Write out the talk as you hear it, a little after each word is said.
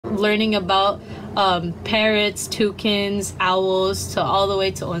learning about parrots, toucans, owls, to all the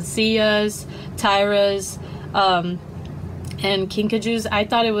way to oncias, tyras, and kinkajous. I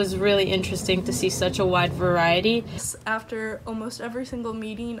thought it was really interesting to see such a wide variety. After almost every single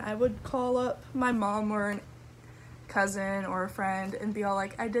meeting, I would call up my mom or an cousin or a friend and be all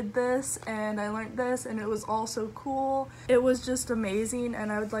like, I did this and I learned this and it was all so cool. It was just amazing,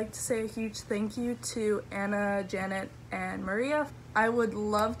 and I would like to say a huge thank you to Anna, Janet, and Maria. I would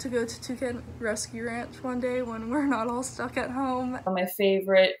love to go to Toucan Rescue Ranch one day when we're not all stuck at home. My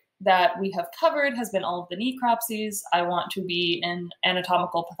favorite that we have covered has been all of the necropsies. I want to be an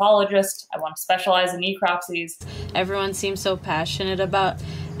anatomical pathologist. I want to specialize in necropsies. Everyone seems so passionate about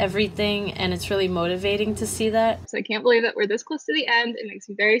everything, and it's really motivating to see that. So I can't believe that we're this close to the end. It makes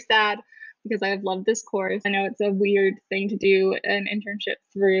me very sad because I have loved this course. I know it's a weird thing to do an internship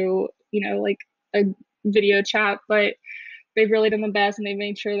through, like a video chat, but they've really done the best, and they've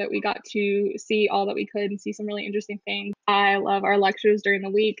made sure that we got to see all that we could and see some really interesting things. I love our lectures during the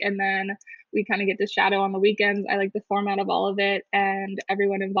week, and then we kind of get to shadow on the weekends. I like the format of all of it, and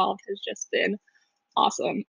everyone involved has just been awesome.